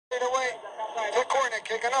corner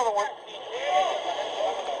kick, another one.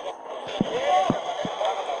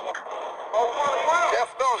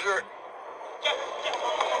 Jeff Belger.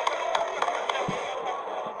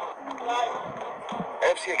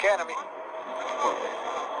 FC Academy.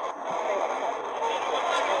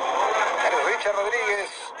 And it's Richard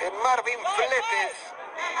Rodriguez and Marvin Fletes.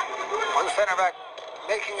 One center back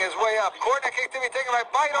making his way up. Corner kick to be taken by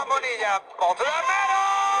Byron Bonilla. Ball to the middle.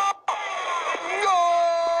 Goal!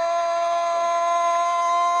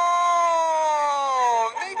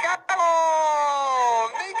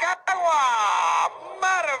 Nicaragua!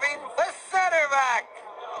 Marvin, the center back.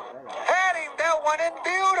 Heading that one in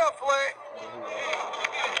beautifully.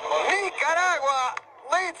 Nicaragua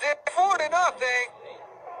leads it 4-0.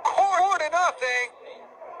 4-0.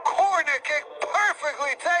 Corner kick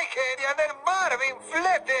perfectly taken, and then Marvin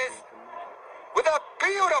Fletes with a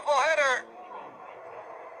beautiful header.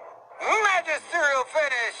 Magisterial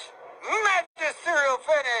finish.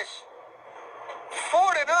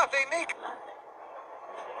 4-0, Nick.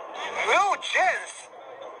 No chance.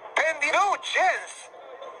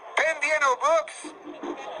 Pendiano Brooks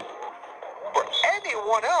or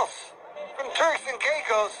anyone else from Turcas y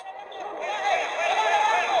Caicos.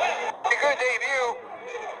 A good debut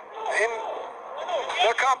in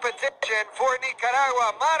the competition for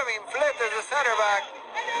Nicaragua. Marvin Fletes, the center back.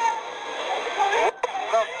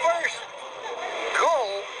 The first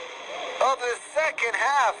goal of the second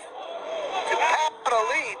half to pass a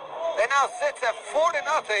lead. That now sits at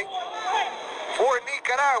 4-0 for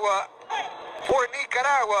Nicaragua.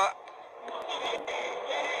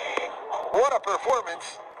 What a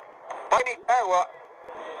performance by Nicaragua.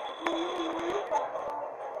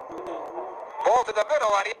 Ball to the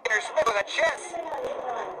middle, and Smith with a chance.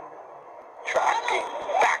 Tracking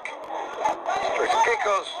back. Turcas y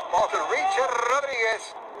Caicos. Ball to Richard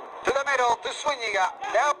Rodriguez. To the middle, to Zúñiga.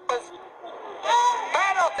 That was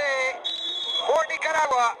penalty for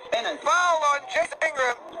Nicaragua. Foul on Jason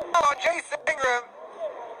Ingram.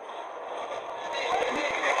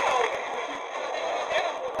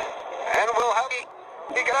 And we'll have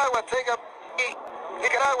Nicaragua take a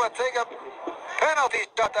penalty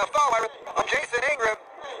shot. The foul on Jason Ingram.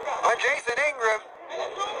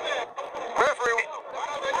 Referee.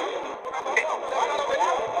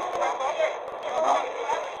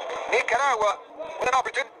 Nicaragua with an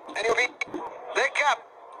opportunity, and he'll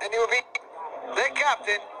be the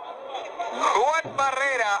captain, Juan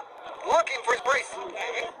Barrera, looking for his brace.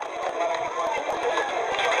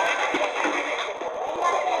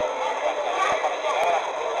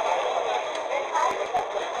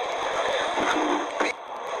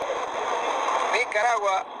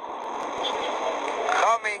 Nicaragua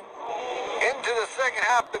coming into the second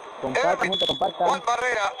half. Juan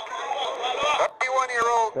Barrera,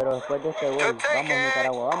 31-year-old. Pero después de este gol, vamos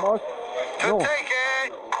Nicaragua, vamos. To take it.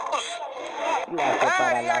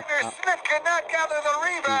 Smith cannot gather the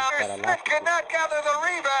rebound.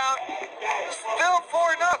 Still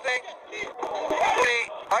 4-0.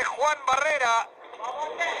 By Juan Barrera.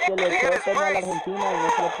 Se le echó pena a la Argentina y no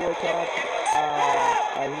se le pudo echar a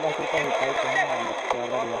islas Turcas y Caicos.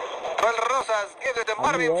 Well, Rosas gives it to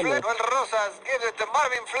Marvin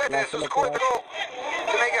Fletes who scored the goal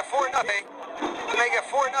to make it 4-0.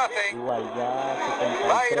 Igual ya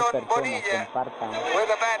 73 personas compartan. With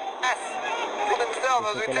a bad pass to themselves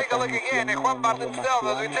as we take a look again. And Juan Barrera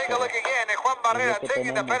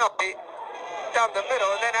taking the penalty down the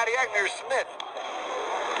middle, and then Ariagner Smith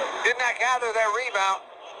did not gather that rebound.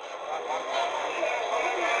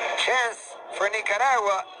 Chance for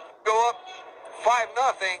Nicaragua go up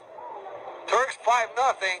 5-0. Turks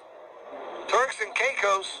 5-0. Turcas y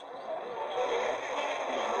Caicos.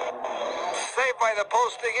 Saved by the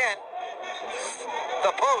post again.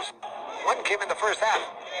 The post. One came in the first half.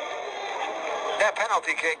 That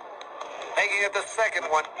penalty kick, making it the second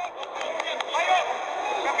one.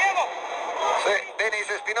 So, Denis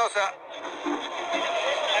Espinosa.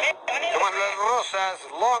 Juan Rosas,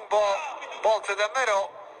 long ball. Ball to the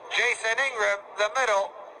middle. Jason Ingram, the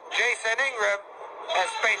middle. Has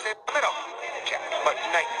space in the middle. But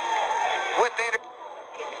Knight with the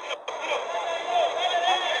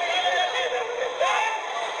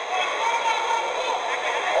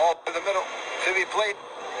ball to the middle to be played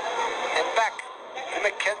and back to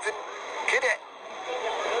McKenzie Cadet.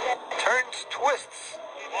 Turns, twists.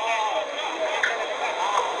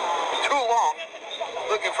 Too long.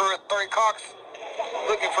 Looking for a Thorny Cox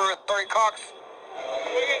on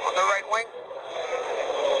the right wing.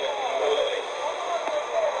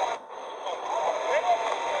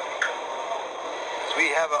 We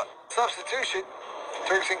have a substitution.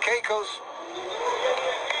 Turcas y Caicos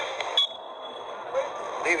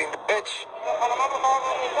leaving the pitch. Number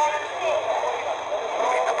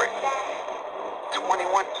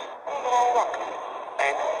 21.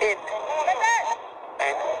 And in.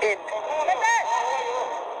 And in.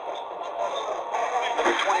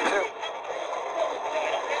 Number 22.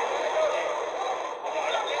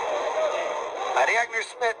 Ariagner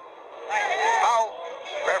Smith. Foul.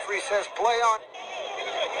 Referee says play on.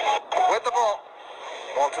 With the ball.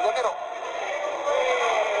 Ball to the middle.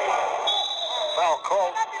 Foul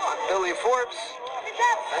called on Billy Forbes.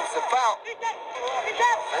 Offensive foul.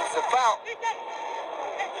 Offensive foul.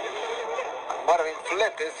 Marvin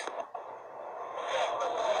Fletes.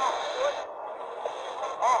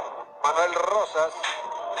 Manuel Rosas.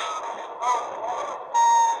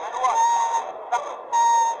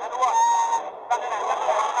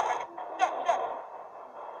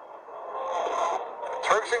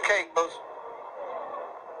 Turcas y Caicos.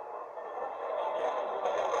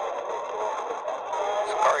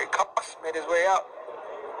 Made his way out.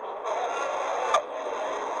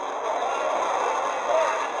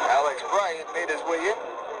 Alex Bryant made his way in.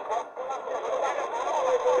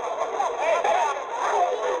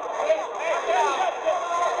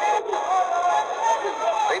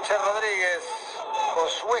 Richard Rodriguez,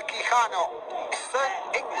 Josué Quijano, St.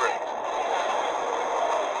 Ingram.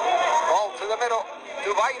 Ball to the middle,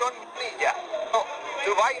 to Byron Villa. Oh,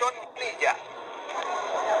 to Byron Villa.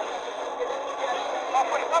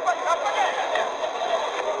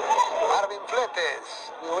 Marvin Fletes.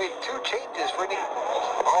 We wait two changes for Nick.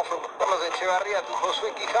 All from Carlos Echevarria to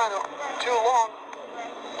Josué Quijano. Too long.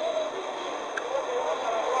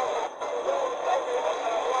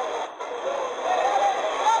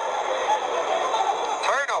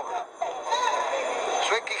 Turnover.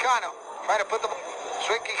 Josué Quijano trying to put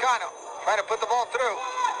the ball through.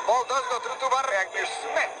 Ball does go through to Ariagner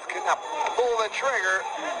Smith. Could not pull the trigger.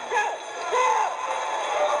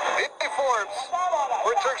 Forbes,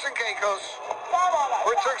 we're Turcas y Caicos.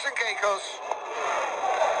 We're Turcas y Caicos.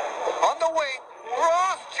 On the wing,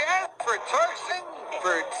 cross chance for Turcas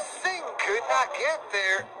y Singh could not get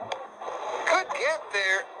there. Could get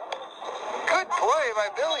there. Good play by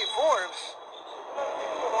Billy Forbes.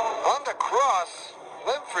 On the cross,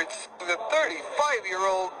 Linford, the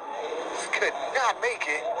 35-year-old, could not make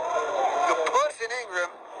it. The puss in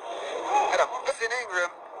Ingram. Had a puss in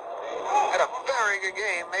Ingram. Had a very good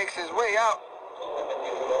game, makes his way out.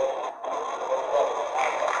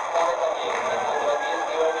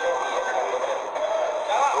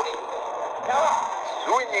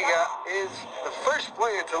 Zúñiga is the first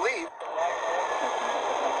player to leave.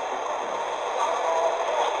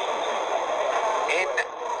 In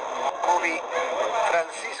will be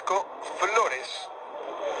Francisco Flores,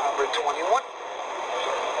 number 21.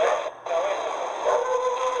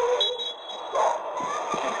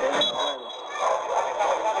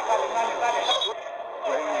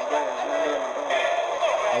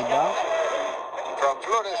 From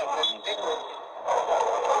Flores, el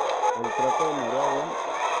creo que me dio bien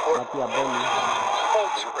Matías Belli.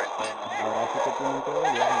 Ahora sí que tienen que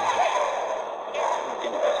volverme.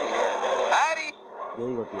 Yo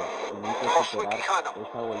digo, tío, tienen que superar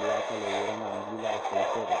esa goleada que le dieron a Águila de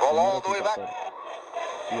 6-0. Ball all the way back.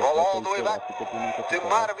 Ball all the way back to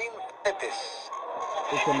Marvin Fletes.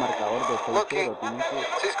 Ese marcador de 6-0 tiene que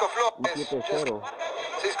Cisco Flores. 7-0.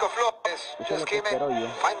 Cisco Flores just came in.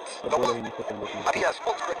 Finds the one. Matías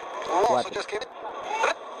Holtzgren, who also just came in.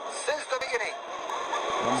 Since the beginning.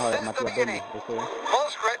 Since the beginning.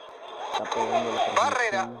 Holtzgren.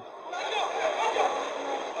 Barrera.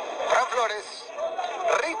 Fran Flores.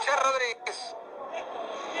 Richard Rodriguez.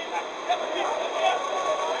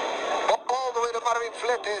 All the way to Marvin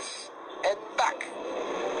Fletes. And back to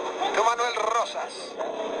Manuel Rosas.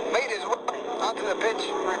 Made his way onto the pitch,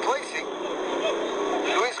 replacing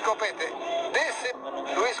Luis Copete. This is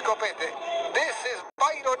Luis Copete. This is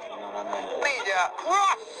Byron Villa.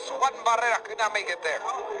 Cross. Juan Barrera could not make it there.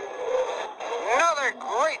 Another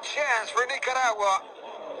great chance for Nicaragua.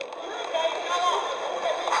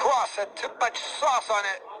 Cross had too much sauce on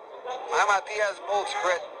it. Matías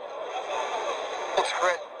Holtzgren.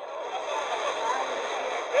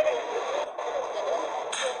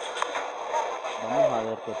 Vamos a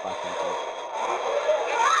ver qué pasa entonces.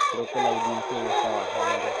 Creo que la audiencia ya está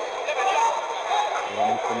bajando.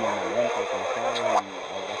 Éramos como 90 alcanzados y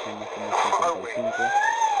ahora somos como 55.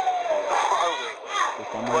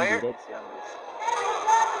 Estamos en directo.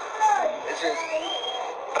 This is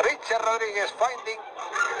Richard Rodriguez finding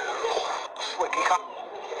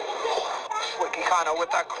Quijano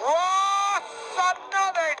with a cross.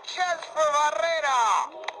 Another chance for Barrera.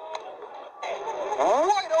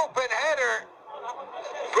 Wide open header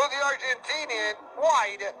to the Argentinian,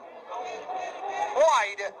 wide.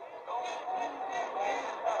 Wide.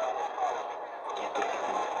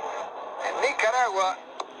 And Nicaragua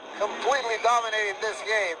completely dominating this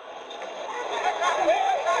game.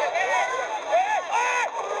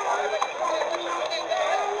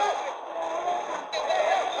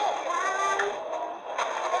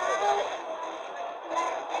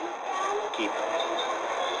 Keep.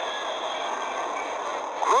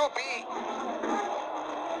 Group E.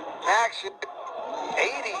 Action.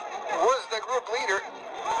 80 was the group leader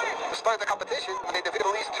to start the competition. They defeated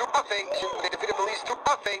Belize 2-0. They defeated Belize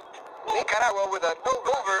 2-0. Nicaragua with a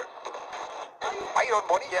no-over. Byron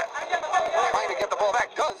Bonilla trying to get the ball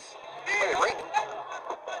back. Does. Great.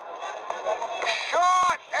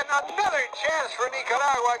 Shot! And another chance for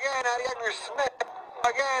Nicaragua. Again, Ariagner Smith.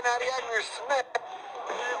 Again, Ariagner Smith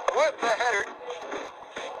with the header.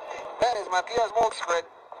 That is Matías Molskred.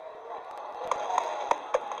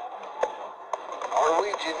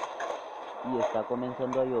 Norwegian. Y está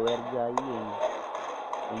comenzando a llover ya ahí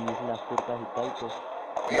en islas Turcas y Caicos.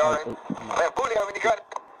 We are in República Dominicana.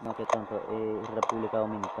 No, que tanto, República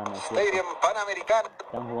Dominicana. Stadium Panamericano.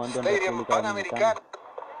 Están jugando en Stadium República Panamericano. Dominicana.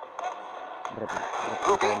 Group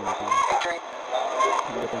República E. Dominicana. Featuring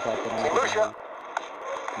Yo pensaba que era Lucia,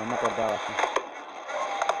 no me acordaba así.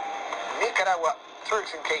 Nicaragua,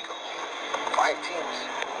 Turks and Caicos. 5 teams.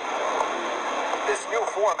 This new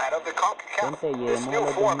format of the CONCACAF. Gente, This lleguemos new a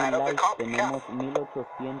los format 2000 of the likes, CONCACAF. tenemos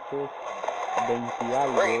 1820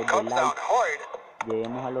 algo Rain de comes down likes. hard,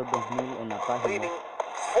 Lleguemos a los 2000 en la página. leading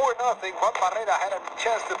 4-0. Juan Barrera had a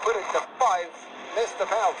chance to put it to 5. Missed the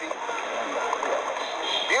penalty.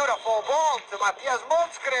 Beautiful ball to Matías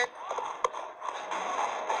Molskred.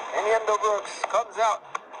 And Yendo Brooks comes out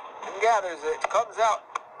and gathers it. Comes out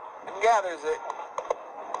and gathers it.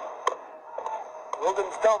 Wilden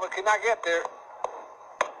Stelva cannot get there.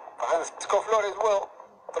 Francisco Flores will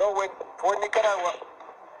throw in for Nicaragua.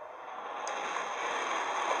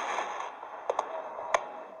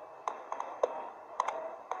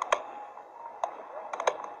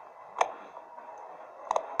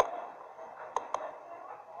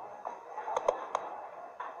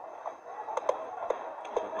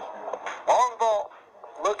 Long ball,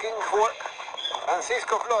 looking for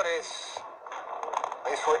Francisco Flores.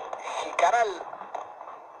 Plays for Jicaral.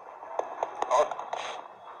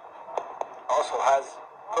 Also has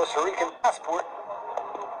Costa Rican passport,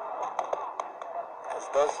 as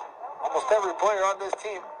does almost every player on this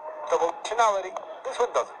team. Double nationality. This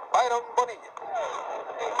one doesn't. Byron Bonilla.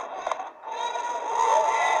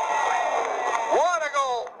 What a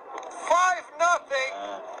goal!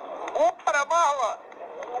 5-0. Guatemala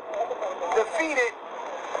defeated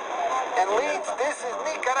and leads. This is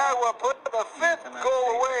Nicaragua put the 5th goal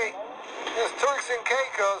away. This Turks and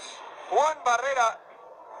Caicos. Juan Barrera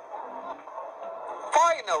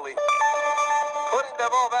finally putting the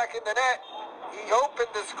ball back in the net. He opened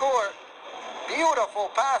the score. Beautiful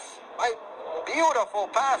pass by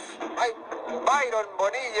Byron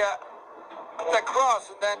Bonilla. The cross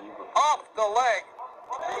and then off the leg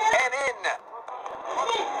and in.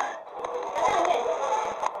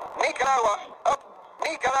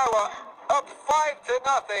 Nicaragua up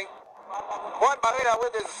 5-0. Juan Barrera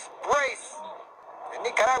with his brace. And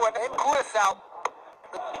Nicaragua and Curacao,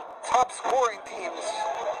 the top scoring teams,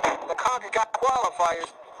 the CONCACAF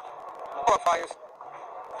qualifiers.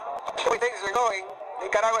 The way things are going,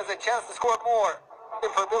 Nicaragua has a chance to score more.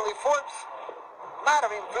 For Billy Forbes,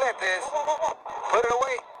 Marvin Fletes, put it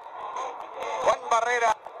away. Juan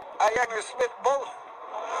Barrera, Ayagner Smith, both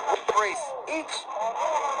with the brace each.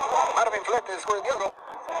 Marvin Fletes scored the other goal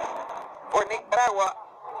for Nicaragua.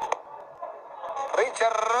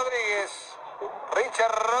 Richard Rodriguez,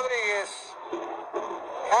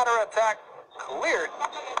 counter attack cleared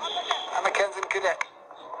on Mackenzie Cadet.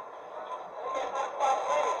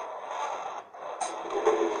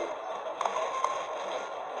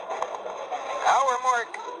 Hour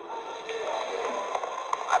mark.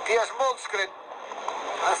 Matías Molskred,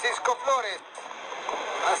 Francisco Flores,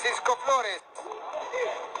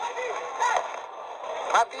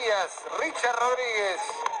 Matías, Richard Rodriguez,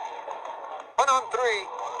 1-on-3,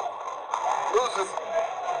 loses,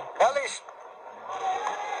 Galish,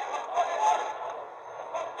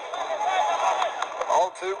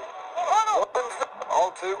 all two,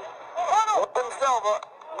 Silva,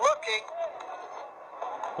 looking,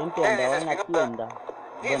 Gente, andaba en la tienda.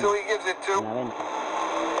 easily gives it to En la venta.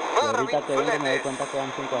 Y ahorita que vengo me doy cuenta que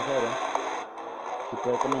van 5-0. Si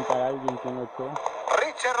puede comentar alguien quién lo echó.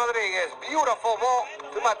 Richard Rodriguez, beautiful ball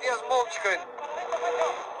to Matías Molskred.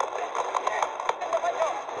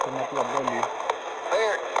 Es Matías Débil.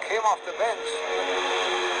 Player came off the bench.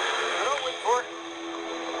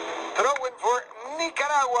 Throw-in for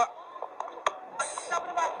Nicaragua.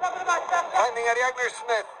 Finding Ariadne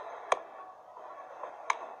Smith.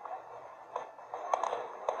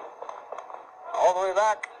 All the way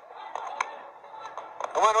back.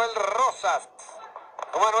 Manuel Rosas.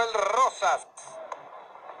 Manuel Rosas.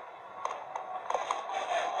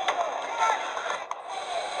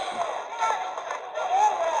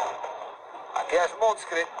 Matías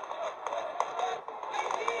Monskrit.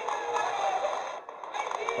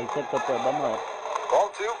 El sexto, pues vamos a ver. Ball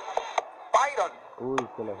to Byron. Uy,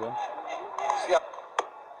 se le fue.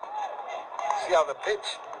 See how the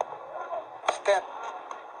pitch stand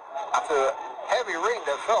after the heavy rain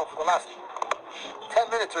that fell for the last 10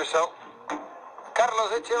 minutes or so.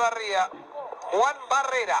 Carlos Echevarría, Juan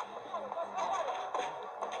Barrera,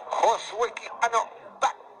 Josué Quijano,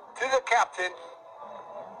 back to the captain.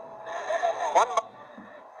 Juan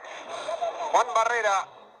Barrera,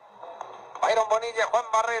 Byron Bonilla, Juan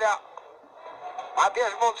Barrera,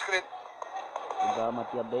 Matías Monskrit. Va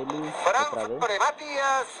Matías Bailey, otra vez.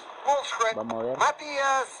 Matías Monskrit. Vamos a ver.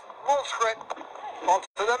 Matías Monskrit. Ball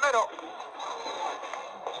to the middle.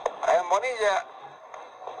 Brian Bonilla.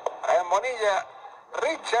 Brian Bonilla.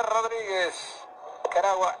 Richard Rodríguez.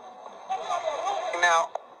 Nicaragua. Now.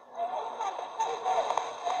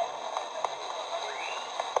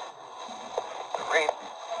 The rain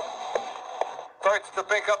starts to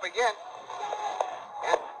pick up again.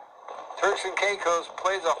 And Turks and Caicos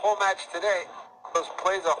plays a home match today.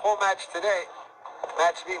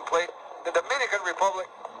 Match being played in the Dominican Republic.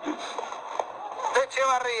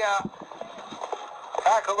 Echevarría.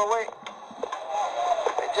 Tackled away.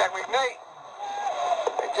 Jack McKnight.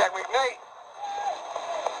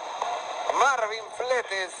 Marvin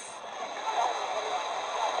Fletes.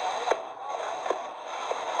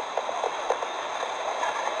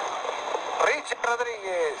 Richard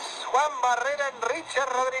Rodríguez. Juan Barrera and Richard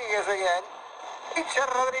Rodríguez again.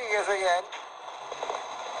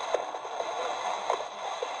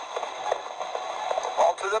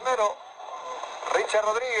 Ball to the middle. Richard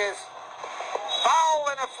Rodríguez. Foul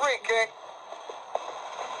and a free kick.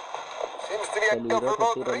 Seems to be a kill for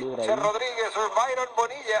both Richard Rodríguez or Byron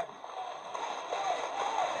Bonilla.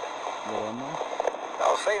 I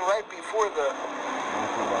was saying right before the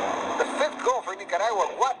fifth goal for Nicaragua,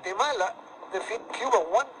 Guatemala defeat Cuba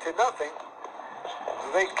 1-0.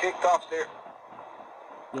 They kicked off their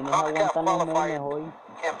CONCACAF qualifying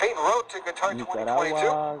campaign road to Qatar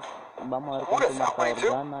 2022. Vamos a ver cuánto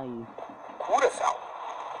marcador gana y Curaçao.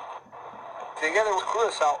 Together with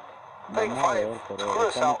Curaçao, playing vamos a five. ver, pero esta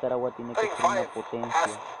Curaçao Nicaragua tiene que playing tener una five potencia.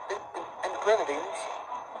 and Grenadines.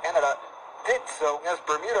 Canada did so as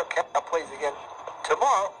Bermuda plays again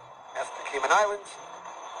tomorrow as the Cayman Islands.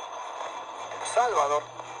 El Salvador.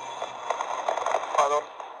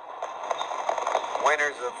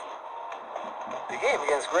 Winners of the game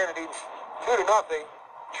against Grenadines 2-0.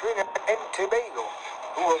 Trinidad and Tobago,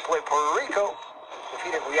 who will play Puerto Rico,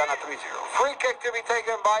 defeated Guyana 3-0. Free kick to be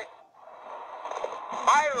taken by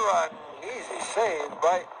Byron. Easy save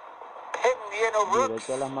by Hendieno Brooks.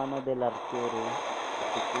 Directo a las manos del arquero.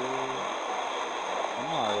 Así que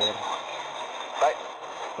vamos a ver. Hay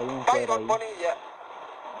un fuera Byron ahí.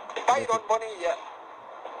 Bonilla.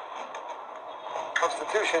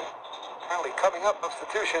 Substitution. Apparently coming up.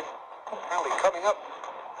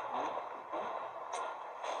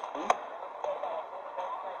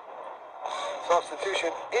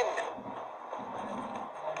 Substitution in.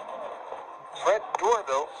 Fred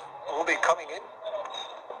Dorville will be coming in,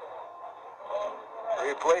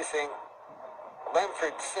 replacing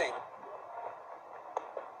Lamford Singh,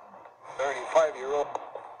 35-year-old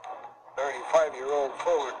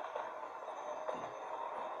forward.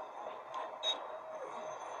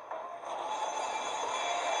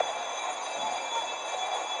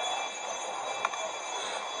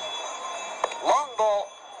 Long ball.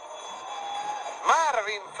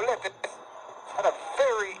 Marvin Fletes had a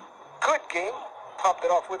very good game. Topped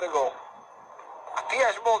it off with a goal.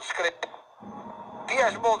 Matías Monskrit.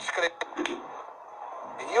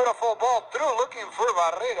 Beautiful ball through, looking for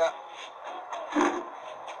Barrera.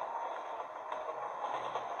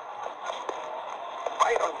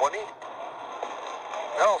 Byron Bonilla.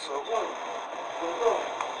 Also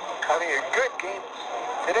having a good game.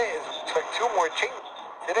 Today is took two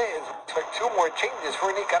more changes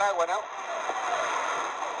for Nicaragua now.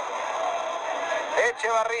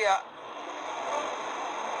 Echevarría.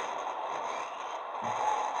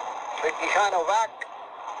 Quijano back.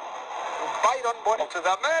 Byron Bonilla to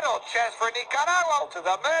the middle. Chance for Nicaragua.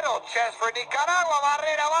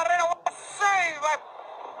 Barrera. What a save by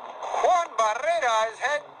Juan Barrera has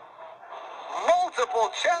had multiple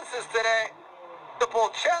chances today.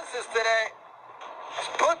 multiple chances today. Has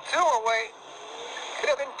put 2 away.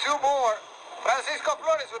 Could have been 2 more. Francisco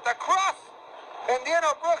Flores with the cross.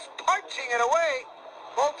 Vendiano Brooks punching it away.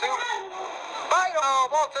 Ball to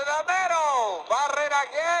Byron. Ball to the middle. Barrera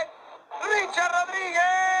again. Richard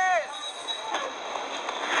Rodriguez.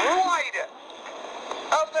 Wide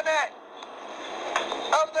of the net.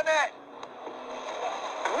 Of the net.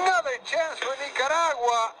 Another chance for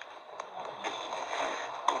Nicaragua.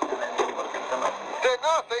 De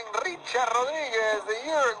nothing, Richard Rodriguez, the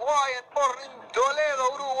Uruguayan, born in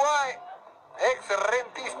Toledo, Uruguay.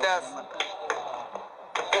 Ex-rentistas.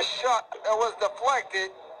 The shot that was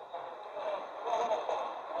deflected.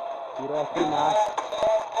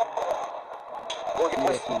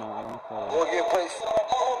 We'll give place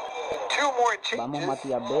 2 more changes.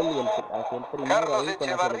 Carlos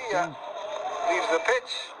Echevarría leaves the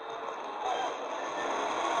pitch.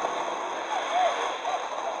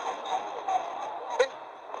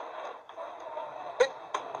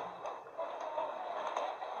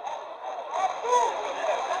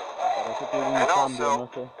 And also,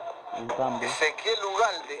 Ezequiel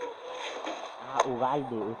Ugalde.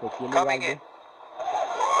 Coming in.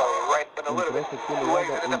 Right, but a little bit away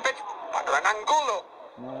from the pitch. Gran Angulo.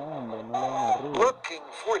 Looking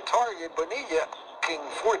for target Bonilla. Looking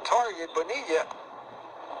for target Bonilla.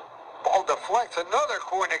 Ball deflects, another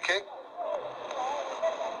corner kick.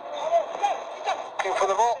 Looking for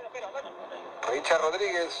the ball. Richard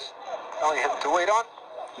Rodriguez. Only him to wait on.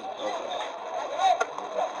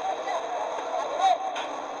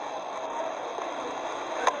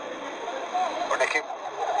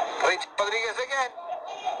 Richard Rodriguez again.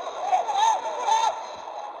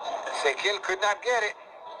 Ezequiel could not get it.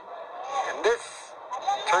 And this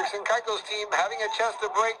Turks and Caicos team having a chance to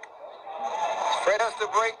break. Fred has to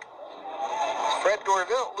break. Fred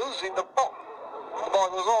Dorville losing the ball. The ball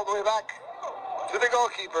goes all the way back to the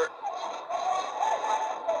goalkeeper.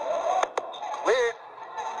 Cleared.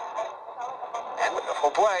 And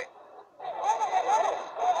wonderful play.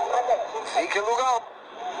 Sigue Lugalde.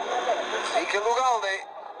 Sigue Lugalde.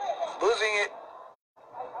 Losing it.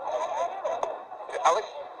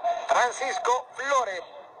 Francisco Flores.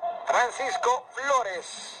 Francisco Flores.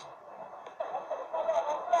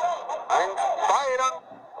 And Byron.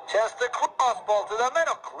 Just a cross ball to the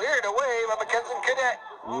middle. Cleared away by Mackenzie Cadet.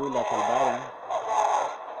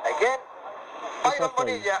 Again. Byron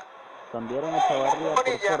Bonilla. Bonilla.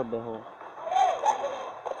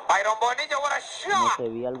 Byron Bonilla, what a shot.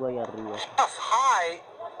 Just high.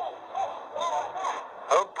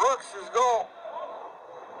 Of Brooks' goal.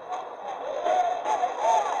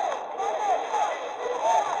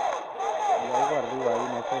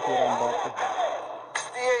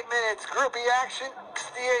 Groupie action,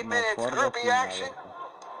 68 minutes, groupie action.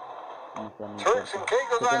 Turks and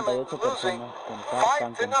Caicos Islands losing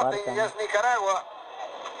 5-0 against Nicaragua.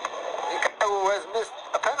 Nicaragua has missed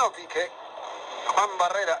a penalty kick. Juan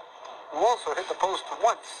Barrera, who also hit the post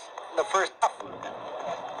once in the first half.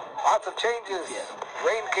 Lots of changes.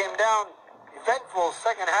 Rain came down. Eventful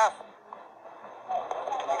second half.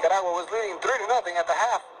 Nicaragua was leading 3-0 at the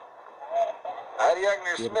half.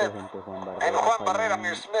 Ariagner Smith and Juan Barrera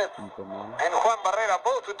Smith and Juan Barrera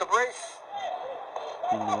both with the brace.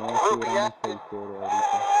 Groupie acted.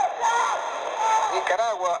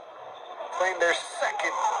 Nicaragua playing their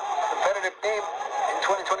second competitive game in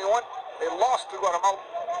 2021. They lost to Guatemala.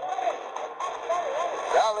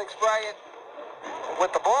 Alex Bryant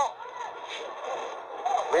with the ball.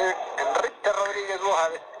 Cleared, and Richard Rodriguez will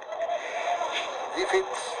have it.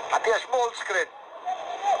 Defeats Matías Molskred.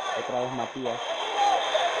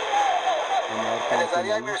 And it's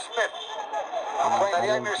Ariagner Smith. I'm playing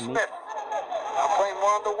Ariagner Smith. I'm playing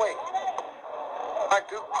more on the wing. Back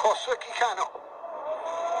to Josue Quijano.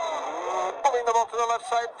 Moving the ball to the left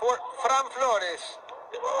side for Fran Flores.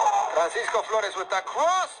 Francisco Flores with the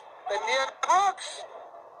cross. Vendiano Brooks.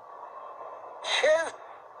 Chance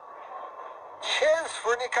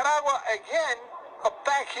for Nicaragua again. A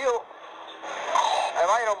back heel.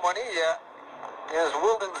 Byron Bonilla is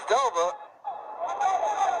Wildens Delva,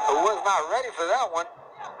 who was not ready for that one.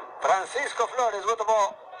 Francisco Flores with the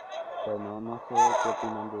ball.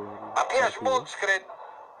 Matías Molskred.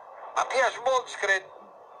 Matías Molskred.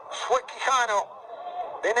 Quijano.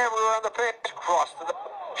 They never were on the pitch. Cross to the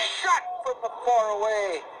shot from the far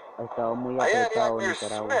away. Ariagner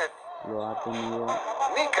Smith.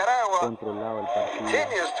 Nicaragua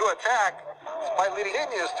continues to attack. Despite leading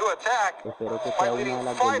continues to attack. Despite leading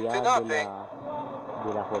 5-0.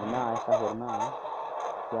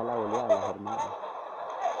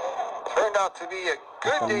 Turned out to be a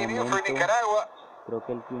good debut for Nicaragua. Creo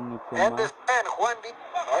que el que inició And más, this man, Juan D,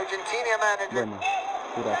 Argentina manager, bueno,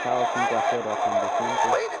 Curazao 5-0 a San Vicente.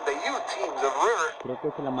 played in the youth teams of River. Creo que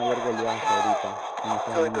es la mayor goleada hasta ahorita en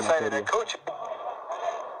estas So he decided eliminatorias. that coach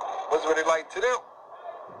was what he liked to do.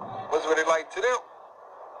 Was what he liked to do.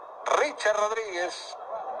 Richard Rodriguez,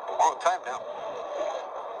 a long time now.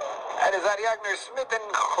 That is Ariagner Smith and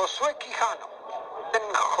Josué Quijano.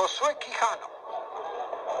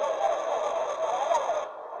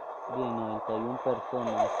 Bien, 91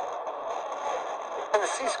 personas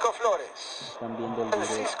Francisco Flores. están viendo el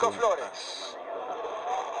Francisco directo. Flores.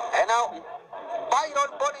 And now,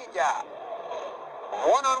 Byron Bonilla.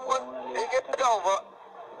 One-on-one, they get it over.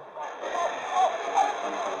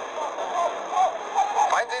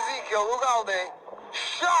 Finds Ezekiel Ugalde.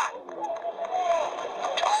 Shot!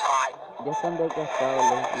 Just high. Ya están desgastados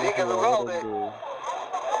los Sigue jugadores de...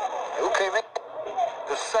 Who came in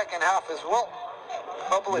the second half as well.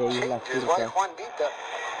 Couple of De isla changes. Why Turcas. Juanita?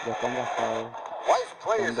 Ya están gastados, Wife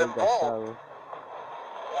players están involved. desgastados.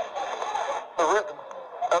 The rhythm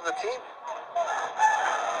of the team.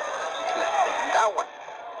 That one.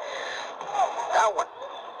 That one.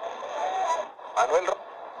 Manuel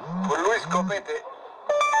for Luis Copete,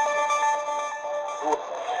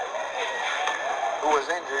 who was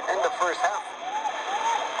injured in the first half.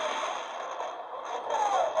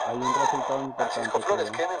 Hay un resultado Francisco importante. Flores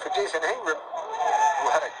Que came in for Jason Ingram, who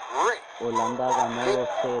had a great Holanda ganó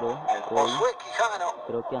 2-0 hoy, Josué Quijano.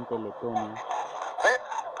 creo que ante Letonia.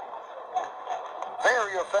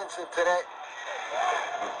 Very offensive today.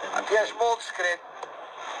 Mathias Moldskred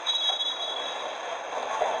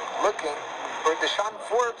looking for Deshaun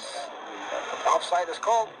Forbes. Offside is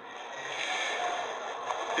called.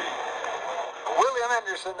 William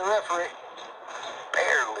Anderson, the referee.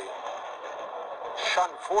 Barely. Sean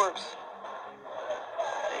Forbes.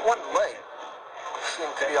 One leg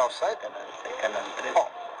seemed to be offside. Oh.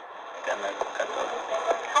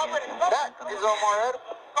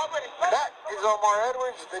 That is Omar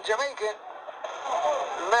Edwards, the Jamaican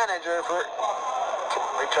manager for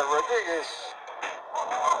Richard Rodriguez.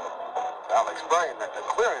 Alex Bryan at the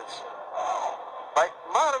clearance by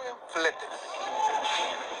Marvin Fletes.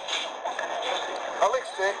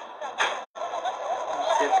 Alexe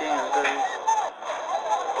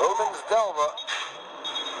Rodens Delva.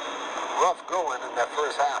 Rough going in that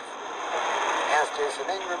first half. Against Jason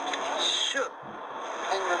Ingram. Shoot.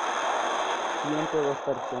 Ingram. Siempre dos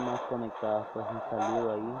personas conectadas, pues un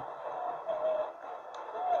saludo ahí.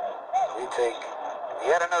 We take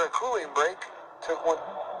yet another cooling break. Took one.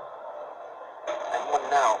 And one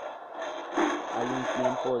now. Hay un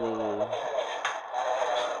tiempo de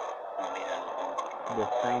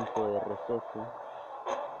descanso, de receso.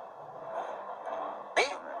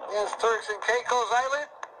 Against Turks and Caicos Island.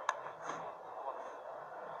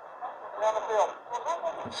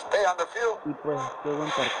 Stay on the field. Y pues qué buen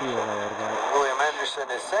partido, la verdad. William Anderson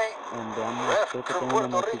is saying. Veamos, Ref creo que from tengo una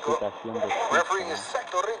Puerto Rico. notificación de Refereeing his FIFA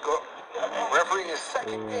Puerto Rico. Refereeing his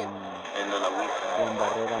second game. con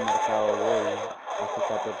barrera marcado gol hace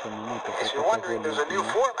 14 minutos. As Creo you're que wondering, fue el there's a new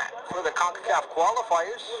último. format for the CONCACAF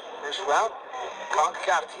qualifiers. This round,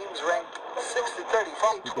 CONCACAF teams ranked 6 to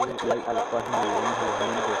 35, Y 20 que like a la página, llevemos a los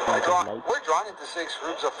 1200 likes. We're drawn into 6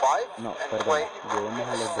 groups of 5 No, and perdón, play llevemos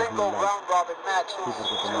a los 2000 single likes. round robin matches, Sí, porque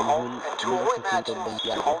 2 tenemos home and 2 away matches,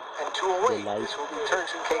 1820 2 home and 2 away. de likes. This will be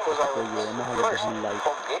Turks and Caicos Que Island llevemos a los first 2000 likes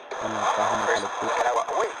home game, en la página first colectiva. Nicaragua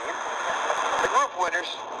away game. The group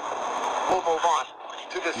winners will move on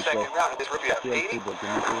to the Y second pues, round. This group you have así el Haiti, fútbol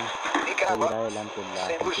tiene que seguir Nicaragua, adelante en la Saint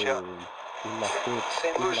gente Lucia, de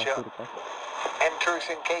Saint Lucia, Islas Turcas. and Turks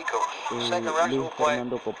and Caicos. Second round will Luis play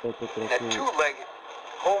Fernando Copete creo in a que two-legged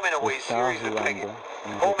home and away estaba series of 3 jugando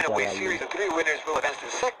en home and ese away caballo. series. The 3 winners will advance to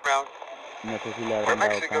the second round. No sé si le For habrán dado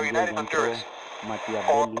Mexico, cambio, United, ya entró Honduras. Matías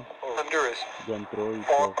All Belli, Honduras. ya entró y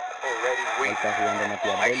All pues already ahí weak. está jugando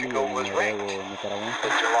Matías Belli, Mexico el was noruego ranked nicaraguense.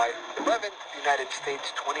 on July 11th, United States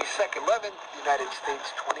 22nd, 11th, United States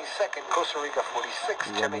 22nd, Costa Rica 46,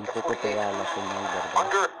 Y bueno, un Jamaica poco 48, pegada la señal, ¿verdad?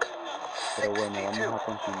 Honduras Pero bueno, 62, vamos a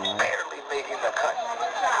continuar barely making the cut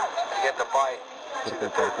to get the bye to porque the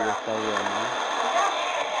el third partido round. está bueno.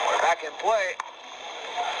 We're back in play.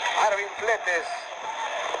 Marvin Fletes.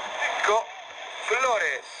 Go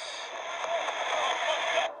Flores.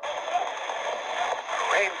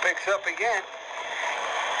 Rain picks up again.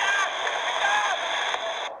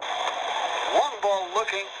 Long ball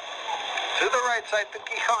looking to the right side to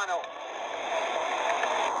Quijano.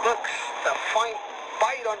 Looks to find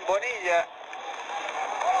bite on Bonilla.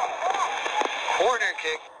 Corner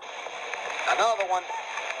kick. Another one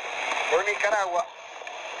for Nicaragua.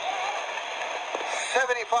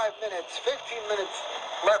 75 minutes, 15 minutes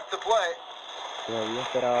left to play. Todavía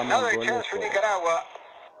esperábamos Another goles, chance for pero Nicaragua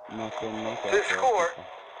no sé, no sé. to score.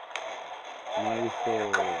 No he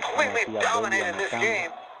visto Completely dominated this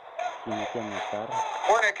game. Tiene que anotar.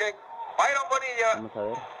 Corner kick. Byron Bonilla. Vamos a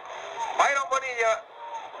ver. Byron Bonilla.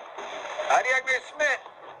 Ariagner Smith.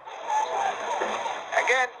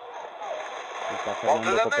 Again. Está Ball to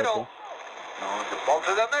Fernando the middle. Copete. Ball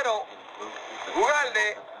to the middle.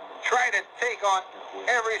 Ugalde trying to take on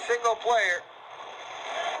every single player.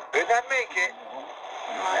 Did not make it.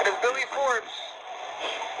 That is Billy Forbes.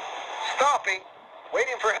 Stopping.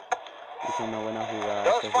 Waiting for help. Hizo una buena jugada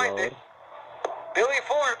Does este find it. jugador. Billy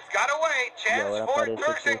Forbes got away. Y Chance ahora for parece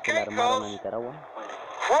Turcas y que se la armaron a Caicos. Nicaragua.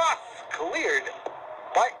 Cross cleared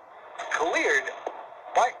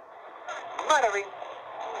by Maraving.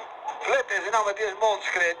 Fletes y no metió el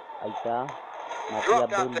Monskred. Ahí está. Drop Matías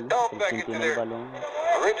down to Débil, down el back quien into tiene el their balón.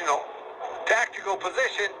 original tactical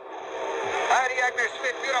position. Ariagner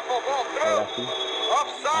Smith, beautiful ball Ahora through. sí,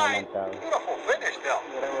 Offside. adelantado. Beautiful finish though.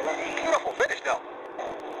 Beautiful finish though.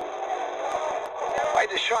 By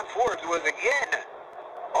Deshaun Forbes was again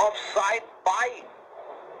offside by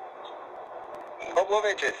a couple of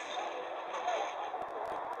inches.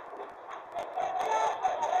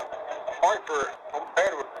 Harper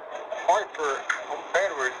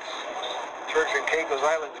Edwards, Turks and Caicos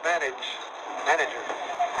Islands manager,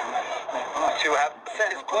 to have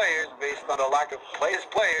sent his players based on the lack of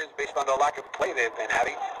play they've been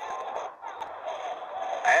having.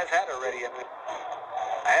 Has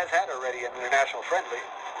had already an international friendly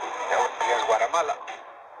against Guatemala.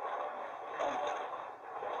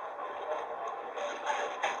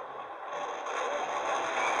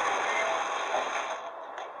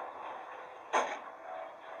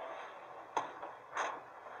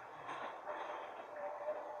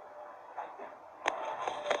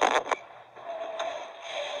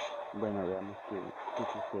 Bueno, veamos qué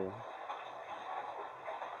sucede.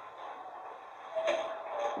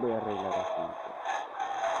 Voy a arreglar así.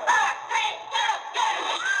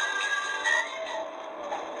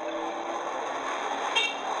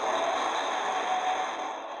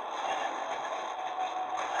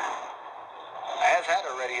 Has had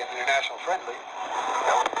already an international friendly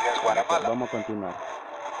against Guatemala. Vamos a continuar.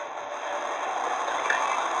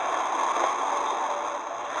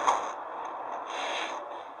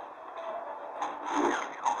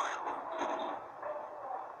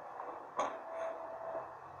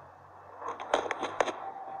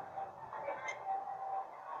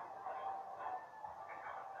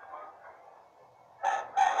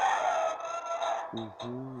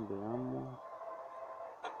 Veamos.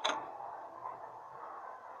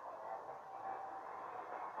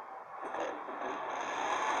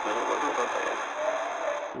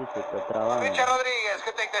 Sí, se está trabando. Richard Rodriguez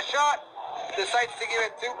can take the shot. Decides to give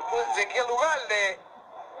it to Ezequiel Ugalde,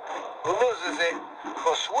 who loses it.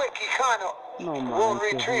 Josué Quijano No will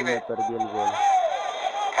manches, retrieve me it. perdí el gol.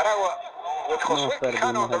 Nicaragua with No, Josué Quijano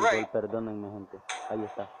perdimos on the el gol, right. perdónenme, gente. Ahí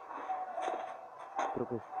está. Creo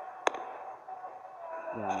que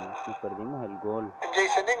ya nos perdimos el gol. And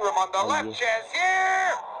Jason Ingram on the Ahí left. es. Chance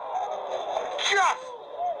here. Just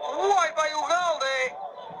wide by Ugalde.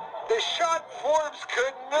 The shot Forbes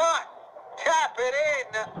could not tap it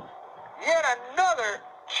in. Yet another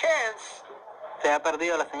chance. Se ha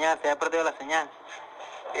perdido la señal,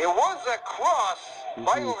 It was a cross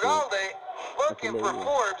by Sí, sí, sí. Ugalde looking Así le for digo.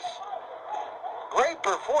 Forbes. Great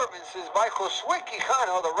performances by Josué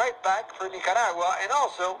Quijano, the right back for Nicaragua, and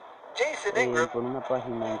also Jason Ingram, Por una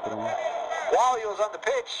página entró. while he was on the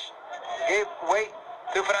pitch, gave way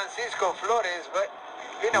to Francisco Flores, but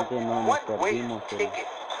you know, Gente, no nos one way perdimos to el take it.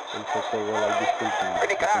 sexto gol. Ahí disculpen. For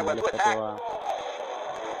Nicaragua La to señal attack. está toda-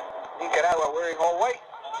 Nicaragua wearing all white.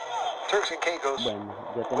 Turks and Caicos Bueno,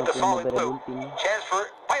 ya with tenemos the que solid ver el blue. último. Chance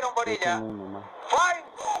for Byron Creo que Bonilla. uno más. Finds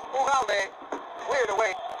Ugalde. Cleared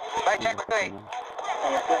away by Jack McKnight.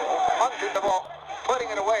 Hunted the ball, putting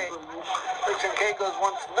it away. Turks and Caicos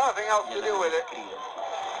wants nothing else to do with it.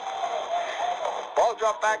 Ball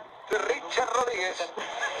drop back to Richard Rodriguez.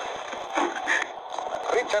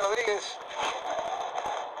 Richard Rodriguez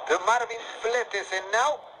to Marvin Fletes, and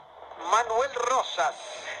now Manuel Rosas.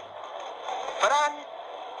 Fran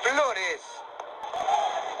Flores.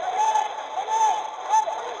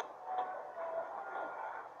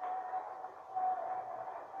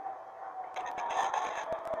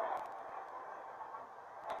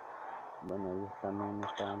 Bueno, ahí está,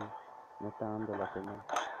 no está dando la señal.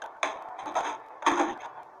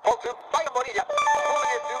 Ball to Byron Bonilla.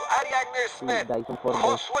 Pulling it to Ariagner Sí, Smith. Dyson Forbes,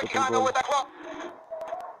 Josué es el Quijano gol. with the club.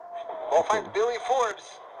 Ball finds Billy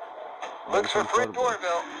Forbes. Looks for Dyson Fred Forbes.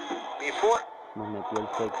 Dorville before Nos metió el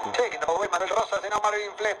sexto. taking the ball away. Manuel Rosas and now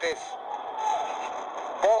Marvin Fletes.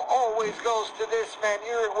 Ball always goes to this man,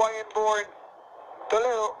 Uruguayan-born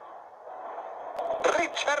Toledo.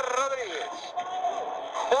 Richard Rodriguez.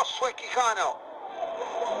 Josué Quijano.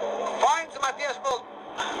 Finds Matias Bolt.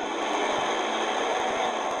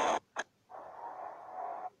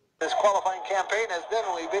 This qualifying campaign has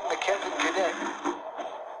definitely been Mackenzie Cadet,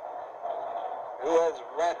 who has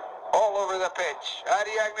ran all over the pitch.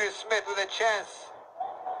 Ariagner Smith with a chance.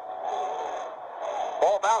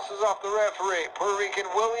 Ball bounces off the referee. Puerto Rican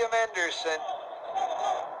William Anderson.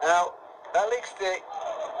 Now, Alixte.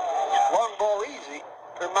 Long ball easy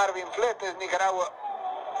for Marvin Fletes, Nicaragua.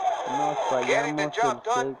 Nos Getting the fallamos job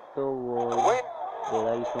el done. sexto gol Win. de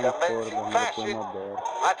Dyson Convincing Córdoba, no fashion. podemos ver.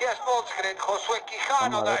 Matias Molskred, Josué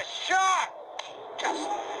Quijano, Vamos a the ver. shot! Just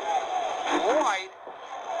wide.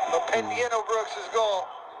 But Pendiano Brooks' goal.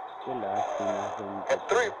 Qué lástima, gente. And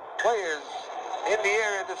three players in the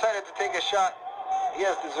area decided to take a shot. He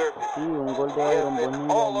has deserved it. Sí, un gol de He has Iron been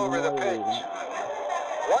Bonilla all y over the uno pitch. de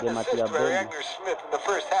One assist Matías for Belli. Ariagner Smith in the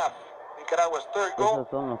first half. Nicaragua's third goal. Esos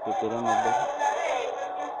son los que queremos ver.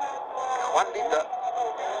 Juanita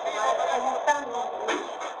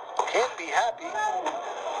can be happy,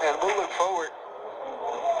 and we'll look forward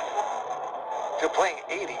to playing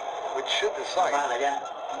 80, which should decide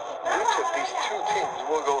which of these two teams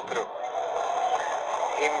will go through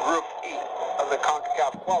in Group E of the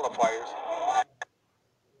CONCACAF qualifiers.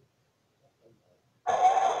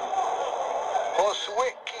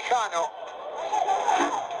 Josué Quijano.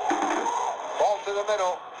 Ball to the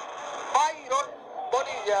middle. Byron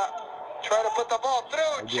Bonilla. Try to put the ball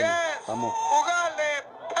through. Bien, Chance. vamos. Ugalde.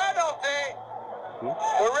 Penalty. ¿Sí?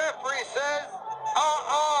 The referee says,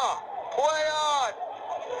 play on.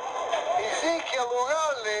 Ezekiel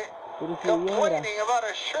Ugalde Pero si complaining about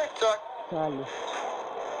a shirt tuck. sale.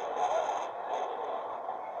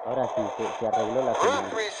 Ahora sí, se arregló la señal.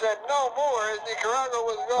 Referee said no more as Nicaragua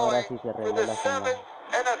was Ahora going sí se with arregló a la 7 señal.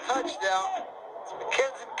 and a touchdown. It's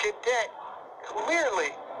Mackenzie Cadet,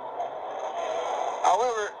 clearly.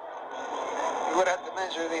 However, you would have to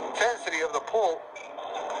measure the intensity of the pull.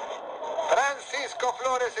 Francisco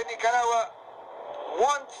Flores in Nicaragua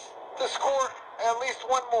wants to score at least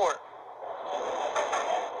one more.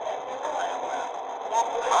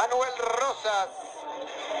 Manuel Rosas.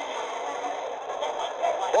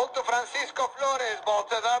 Ball to Francisco Flores. Ball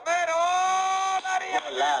to the middle.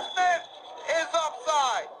 Smith is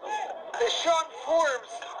offside. Deshaun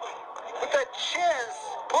Forbes with a chance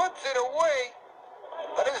puts it away,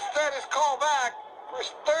 but instead is called back for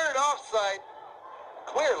his third offside.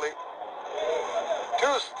 Clearly, 2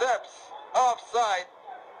 steps offside.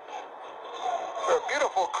 For a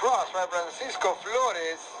beautiful cross by Francisco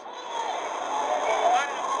Flores.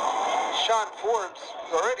 Sean Forbes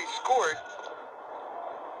has already scored.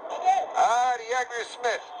 Ariagner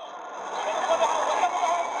Smith.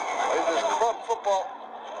 This is club football.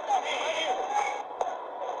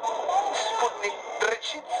 Sputnik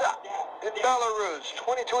Drechitsa in Belarus,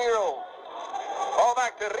 22-year-old. All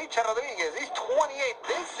back to Richard Rodriguez. He's 28.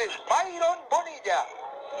 This is Byron Bonilla.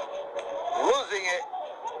 Losing it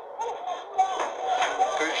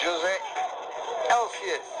to Jose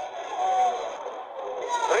Elcias.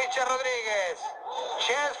 Richard Rodriguez.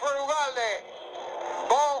 Chance for Ugalde.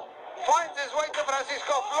 Ball finds his way to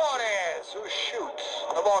Francisco Flores, who shoots.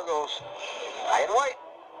 The ball goes high and white.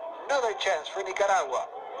 Another chance for Nicaragua.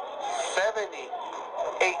 78%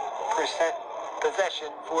 possession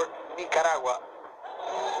for Nicaragua.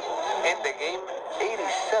 In the game,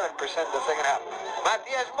 87% the second half.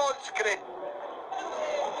 Matias Molskred.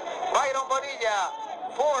 Byron Bonilla.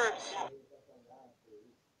 Forbes.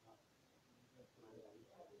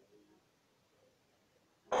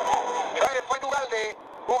 Try to find Ugalde.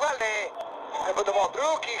 Ugalde. They put the ball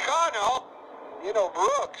through. Quijano. You know,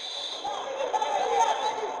 Brooks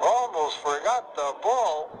almost forgot the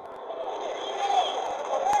ball.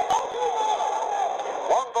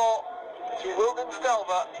 Long ball to Wilden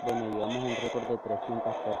Stelva. Bueno, llevamos un récord de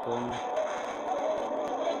 300 personas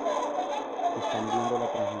que están viendo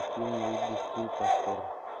la transmisión y hay disculpas por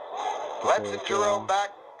Let's and Jerome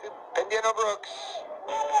back to Pendiano Brooks.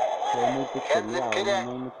 fue muy Kenzie pixelado, Cadet.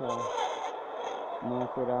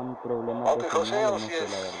 no serán problemas Out de to Jose señal, no sé Elcias.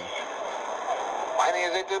 la verdad. Finding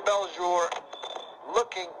his into Beljour.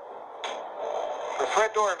 Looking for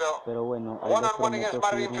Fred Dorville. Pero bueno, ahí les One-on-one prometo against subir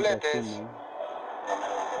Marvin un Fletes. resumen.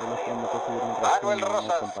 Yo les prometo subir un Manuel resumen o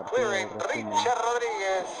Rosas compartir el clearing. resumen Richard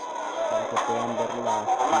Rodriguez. para que puedan ver las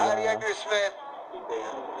jugadas Ariagner Smith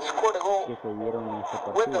scored a goal que se dieron en este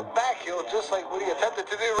with the partido. back heel, just like what he attempted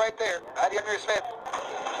to do right there. Ariagner Smith.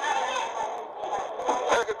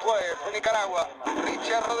 Very good player for Nicaragua.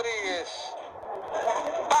 Richard Rodriguez.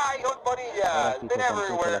 Byron Bonilla has sí been se completó la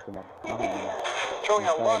everywhere, final. Más o menos. showing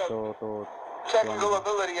a Está lot de of todo. technical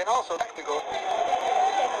ability and also tactical.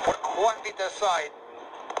 For Juanita's side,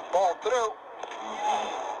 ball through.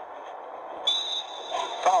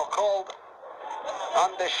 Foul called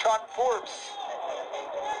on the shot Forbes.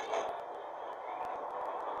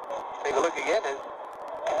 Take a look again at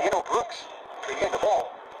Brooks getting the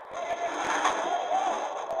ball.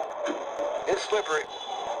 It's slippery.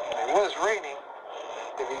 It was raining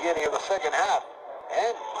at the beginning of the second half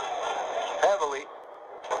and heavily.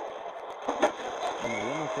 Bueno,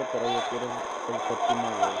 yo no sé, pero yo quiero el séptimo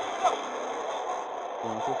gol. Yo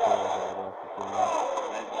no sé si es verdad,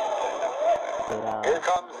 será... Here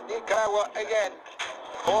comes Nicaragua again.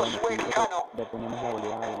 Josué Cano. Detenemos la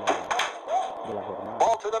oleada de la jornada.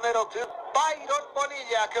 Ball to the middle to Byron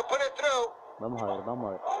Bonilla, can put it through. Vamos a ver, vamos a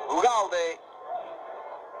ver. Ugalde.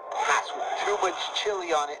 Pass with too much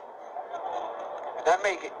chili on it. Did not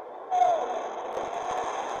make it.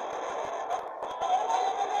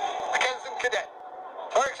 Mackenzie Cadet.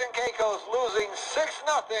 Turks and Caicos losing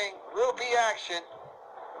 6-0 Group E action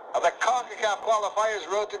of the CONCACAF qualifiers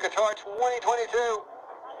road to Qatar 2022.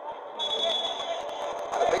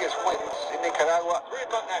 One of the biggest wins in Nicaragua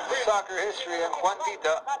soccer history, and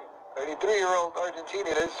Juanita, 33-year-old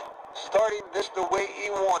Argentinian, is starting this the way he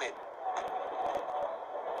wanted.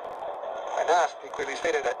 He clearly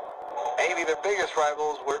stated that maybe their biggest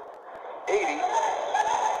rivals were 80,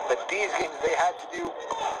 but these games they had to do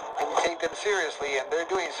and take them seriously, and they're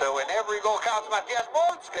doing so. And every goal counts. Matthias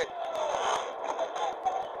Molsky.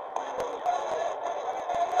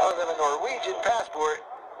 Other than a Norwegian passport,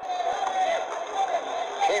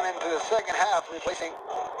 came into the second half replacing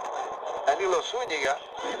Danilo Zúñiga.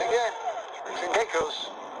 And again, Turcas y Caicos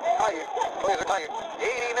players are tired.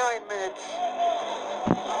 89 minutes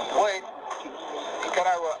played.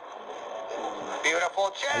 Nicaragua.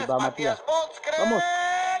 Beautiful chance. Matthias Molsky. Vamos.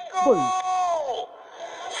 Goal!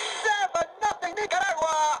 7-0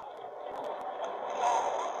 Nicaragua.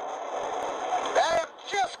 They have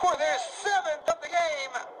just scored their 7th of the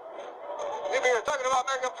game. If you're talking about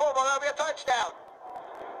American football, that'll be a touchdown.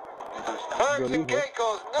 Turks and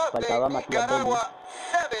Caicos, nothing. Nicaragua,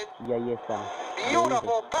 7. Y ahí está.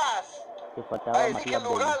 Beautiful pass. Que faltaba Ezequiel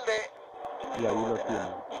Ugalde. Y ahí lo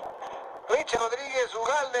tiene. Richard Rodríguez,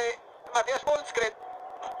 Ugalde, Matthias Molsky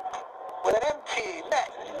with an empty net.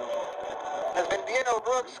 As Vendiano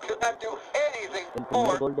Brooks could not do anything El primer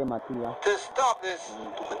more gol de Matías. to stop this.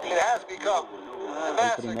 It has become a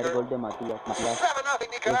El primer massacre. gol de Matías. Matías 7-0 es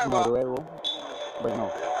Nicaragua. noruego. Bueno,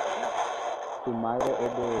 su madre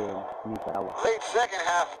es de Nicaragua. Late second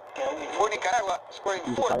half for Nicaragua, scoring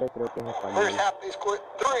Y su 4. padre creo que es First español. half they scored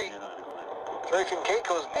 3. Turks and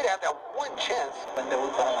Caicos did have that one chance in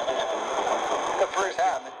the first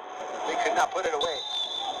half. They could not put it away.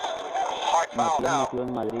 Hard foul Matías now nació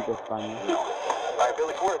en Madrid, España. by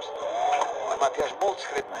Billy Forbes. Matthias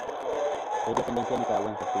Molsky. Es descendencia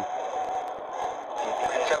nicaragüense, sí.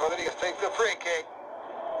 Richard Rodríguez takes the free kick.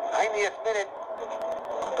 90th minute.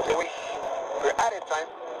 We're added time.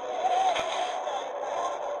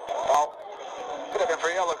 Foul. Could have been for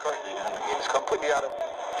a yellow card. Game's completely out of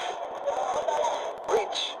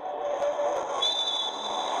reach.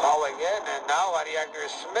 Foul again, and now Ariagner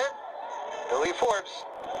Smith. Billy Forbes.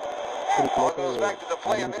 Ball goes back to the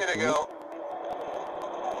play a minute ago.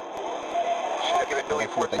 Should have given Billy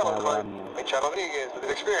Forbes a yellow card. Richard Rodríguez, with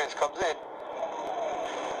his experience, comes in.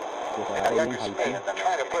 Que se And agarre bien Ariagner Haití. Smith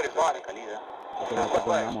trying to put his body. Que nosotros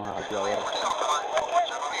vamos a Haití ahora.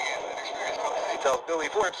 He tells Billy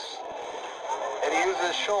Forbes, and he uses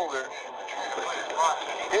his shoulder.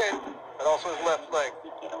 He did, but also his left leg.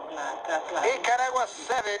 Nicaragua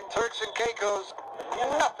 7, Turks and Caicos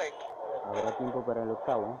nothing. Habrá tiempo para el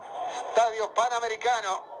octavo. Estadio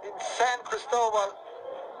Panamericano in San Cristobal,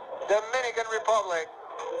 Dominican Republic.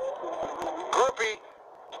 Group E.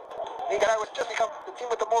 Nicaragua's just become the team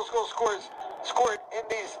with the most goals scored in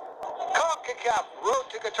these CONCACAF Road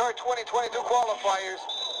to Qatar 2022 qualifiers.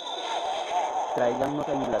 Traiganos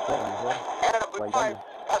a Inglaterra, mejor. Canada with 5,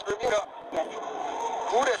 as Bermuda.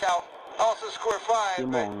 Curaçao also scored 5.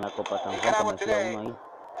 Simón, la Copa San Juan Nicaragua comenzó today. uno ahí.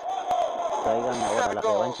 Traigan ahora 7 la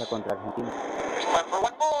goals. revancha contra Argentina. There's time for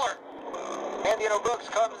one more. Andiano Brooks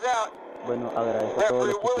comes out. Bueno, agradezco a todos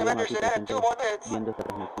Referee los que William estuvieron aquí Anderson added 2 more presentes minutes. viendo esta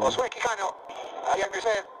transmisión. Josué Cano. Ariagner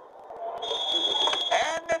Smith.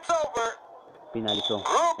 And it's over. Finalizó.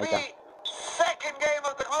 Group Ahí está. E, second game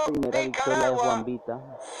of the group. Primera victoria de Nicaragua Juan Vita.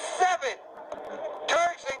 7.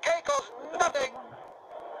 Turks and Caicos nothing.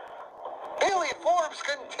 Billy Forbes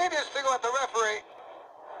continues to go at the referee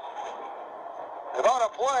about a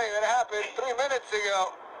play that happened 3 minutes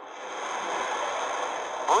ago.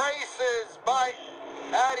 Races by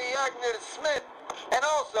Ariadne Smith and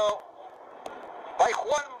also by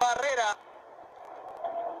Juan Barrera.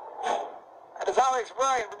 And it's Alex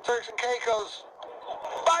Bryan from Turks and Caicos.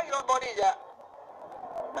 Byron Bonilla.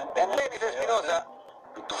 And Dennis Espinosa.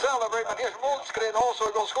 Celebrate Matthias Mulskred, also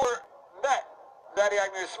a goal scorer. That is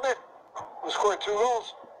Ariadne Smith, who scored 2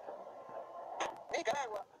 goals.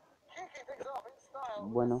 Nicaragua.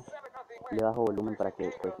 Bueno, le bajo volumen para que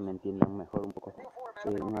pues me entiendan mejor un poco.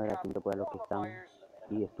 Un agradecimiento para los que están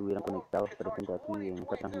y estuvieron conectados presentes aquí en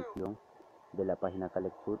esta transmisión de la página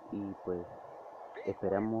Calec Food, y pues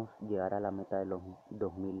esperamos llegar a la meta de los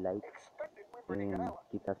 2000 likes.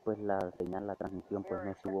 Quizás pues la señal, la transmisión pues no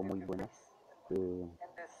estuvo muy buena,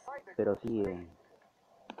 pero sí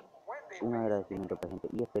un agradecimiento para gente,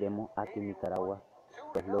 y esperemos a que Nicaragua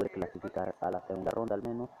pues logre clasificar a la segunda ronda al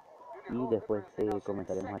menos, y después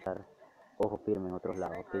comenzaremos a estar ojo firme en otros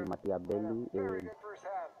lados. Matías Belli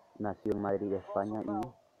nació en Madrid, España,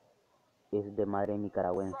 y es de madre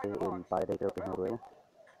nicaragüense. El padre creo que es noruego,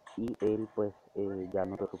 y él pues ya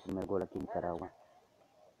anotó su primer gol aquí en Nicaragua.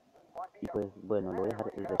 Y pues bueno, le voy a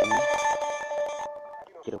dejar el resumen.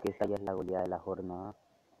 Creo que esta ya es la goleada de la jornada.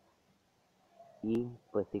 Y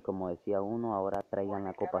pues sí, como decía uno, ahora traigan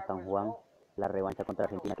la Copa San Juan, la revancha contra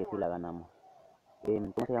Argentina, que sí la ganamos.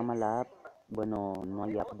 ¿Cómo se llama la app? Bueno, no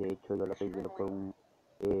hay app, de hecho yo lo estoy viendo por un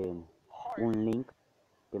link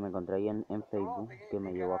que me encontré ahí en Facebook, que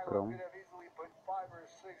me llevó a Chrome,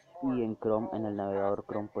 y en Chrome, en el navegador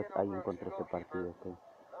Chrome, pues ahí encontré este partido. ¿Okay?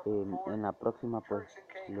 En la próxima pues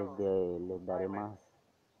les daré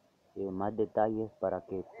más detalles para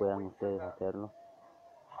que puedan ustedes hacerlo,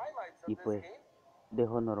 y pues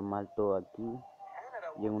dejo normal todo aquí,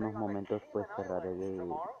 y en unos momentos pues cerraré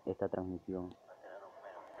esta transmisión.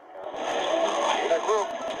 In a group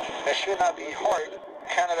that should not be hard,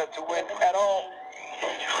 Canada to win at all.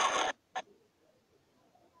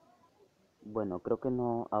 Bueno, creo que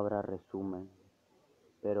no habrá resumen,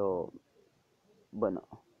 pero bueno,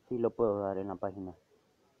 sí lo puedo dar en la página.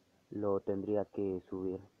 Lo tendría que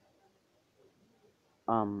subir.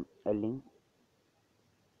 El link.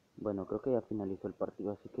 Bueno, creo que ya finalizó el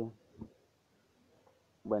partido, así que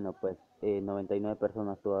bueno, pues 99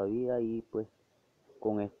 personas todavía, y pues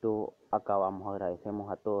con esto acabamos.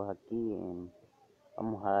 Agradecemos a todos aquí.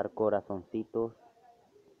 Vamos a dar corazoncitos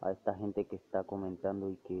a esta gente que está comentando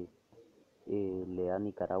y que le da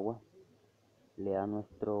Nicaragua, le da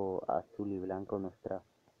nuestro azul y blanco, nuestra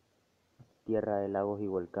tierra de lagos y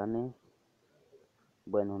volcanes.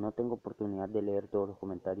 Bueno, no tengo oportunidad de leer todos los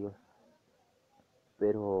comentarios,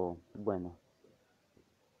 pero bueno,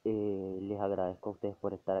 les agradezco a ustedes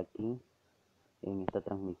por estar aquí en esta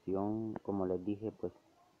transmisión. Como les dije, pues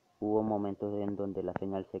hubo momentos en donde la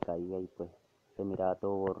señal se caía y pues se miraba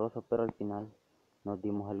todo borroso, pero al final nos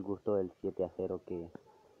dimos el gusto del 7-0, que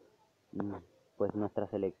pues nuestra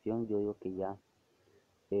selección, yo digo que ya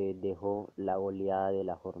dejó la goleada de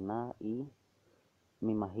la jornada, y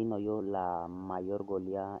me imagino yo la mayor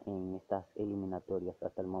goleada en estas eliminatorias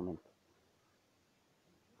hasta el momento.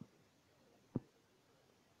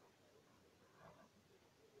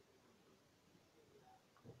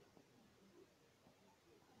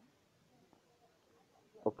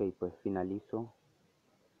 Ok, pues finalizo.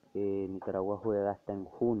 Nicaragua juega hasta en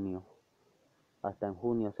junio. Hasta en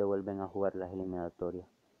junio se vuelven a jugar las eliminatorias.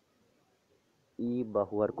 Y va a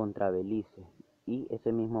jugar contra Belice. Y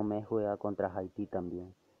ese mismo mes juega contra Haití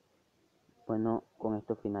también. Bueno, con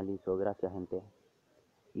esto finalizo. Gracias, gente.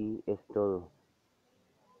 Y es todo.